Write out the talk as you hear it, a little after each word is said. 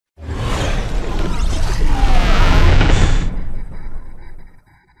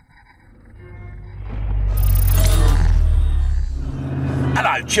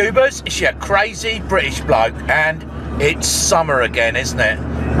YouTubers, it's your crazy British bloke, and it's summer again, isn't it?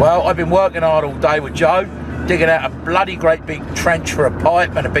 Well, I've been working hard all day with Joe, digging out a bloody great big trench for a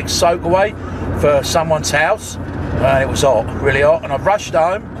pipe and a big soakaway for someone's house, and it was hot, really hot, and I've rushed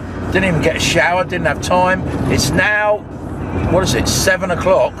home, didn't even get a shower, didn't have time. It's now, what is it, 7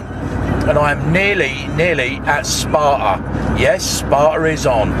 o'clock, and I am nearly at Sparta. Yes, Sparta is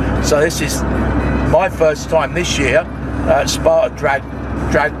on. So this is my first time this year at Sparta drag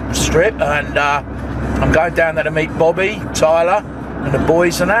strip, and I'm going down there to meet Bobby, Tyler and the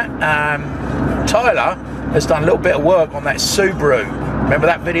boys and that. Tyler has done a little bit of work on that Subaru. Remember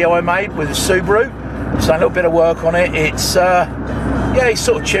that video I made with the Subaru? He's done a little bit of work on it. It's yeah, he's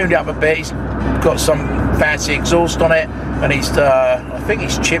sort of tuned it up a bit. He's got some fancy exhaust on it, and he's I think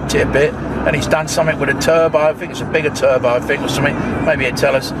he's chipped it a bit, and he's done something with a turbo. I think it's a bigger turbo, I think, or something. Maybe he'd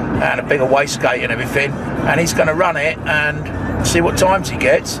tell us, and a bigger wastegate and everything. And he's going to run it and see what times he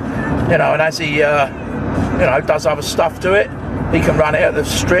gets, you know. And as he you know, does other stuff to it, he can run it at the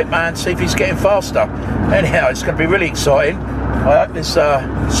strip and see if he's getting faster. Anyhow, it's going to be really exciting. I hope there's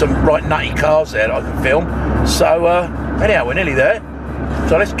some right nutty cars there that I can film. So anyhow, we're nearly there.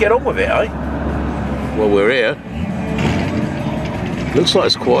 So let's get on with it, eh? Well, we're here. Looks like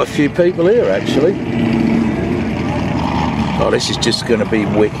there's quite a few people here, actually. Oh, this is just going to be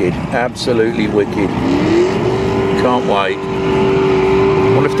wicked. Absolutely wicked. Can't wait.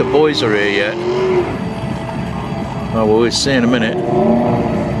 I wonder if the boys are here yet. Oh, well, we'll see in a minute.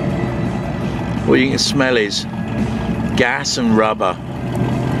 What you can smell is gas and rubber.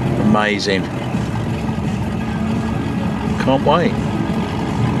 Amazing. Can't wait.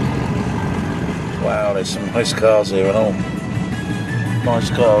 Wow, there's some nice cars here and all. Nice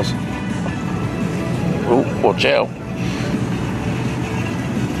cars. Oh, watch out.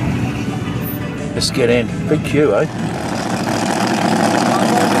 Let's get in. Big queue, eh?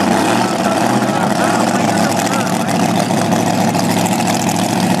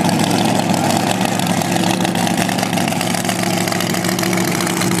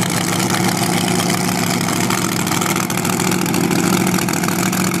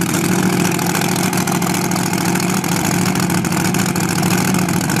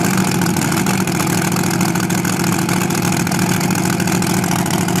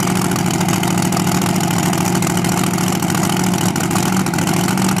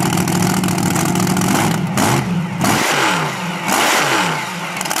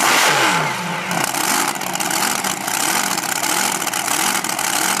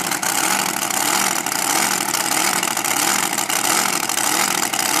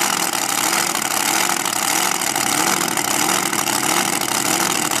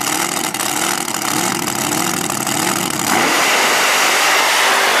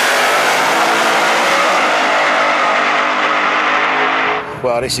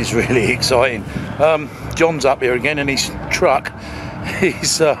 Well, this is really exciting. John's up here again in his truck,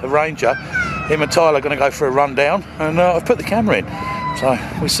 his Ranger. Him and Tyler are going to go for a run down, and I've put the camera in, so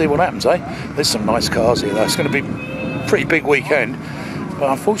we'll see what happens, eh? There's some nice cars here though. It's going to be a pretty big weekend,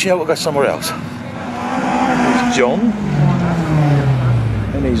 but unfortunately I've got to go somewhere else. There's John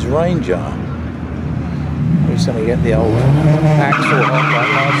and his Ranger. He's going to get the old axle on that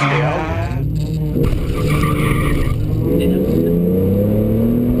last year.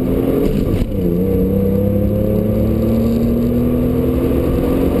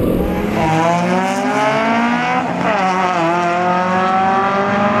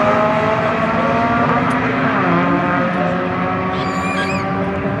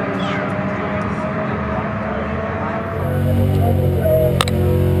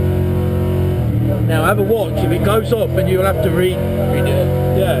 Now have a watch. If it goes off, and you'll have to redo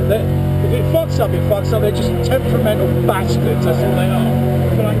it. Yeah. If it fucks up, it fucks up. They're just temperamental bastards. That's all they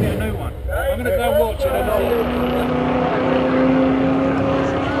are. But I can get a new one. I'm gonna go and watch it.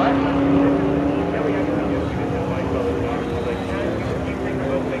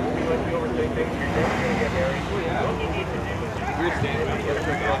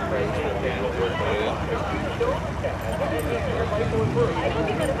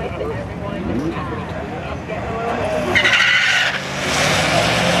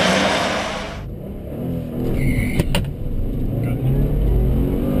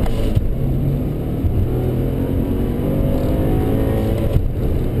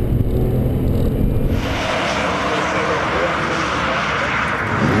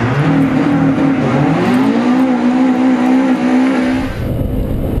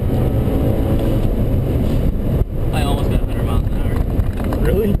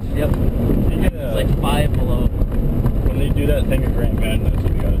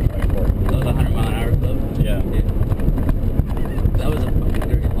 That was a fucking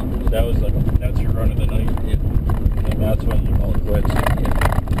dirty That was like, that's your run of the night. Yeah. And that's when you call it quits. Yeah.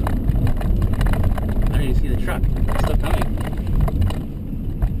 I didn't even see the truck. It's still coming.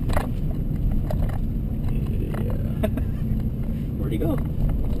 Yeah. Where'd he go?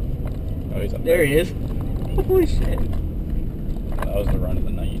 Oh, he's up There he is. Holy shit. That was the run of the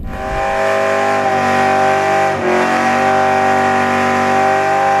night.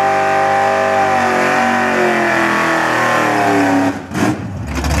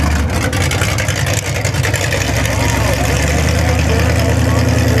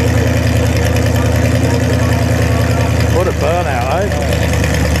 What a burnout, eh?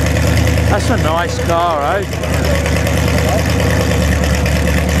 That's a nice car, eh?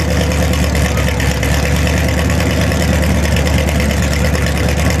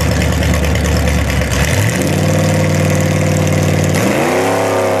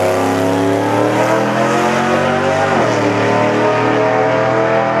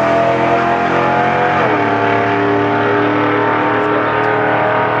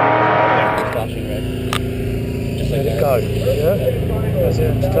 Just like that. Go. Yeah. That's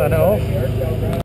it. Turn it off.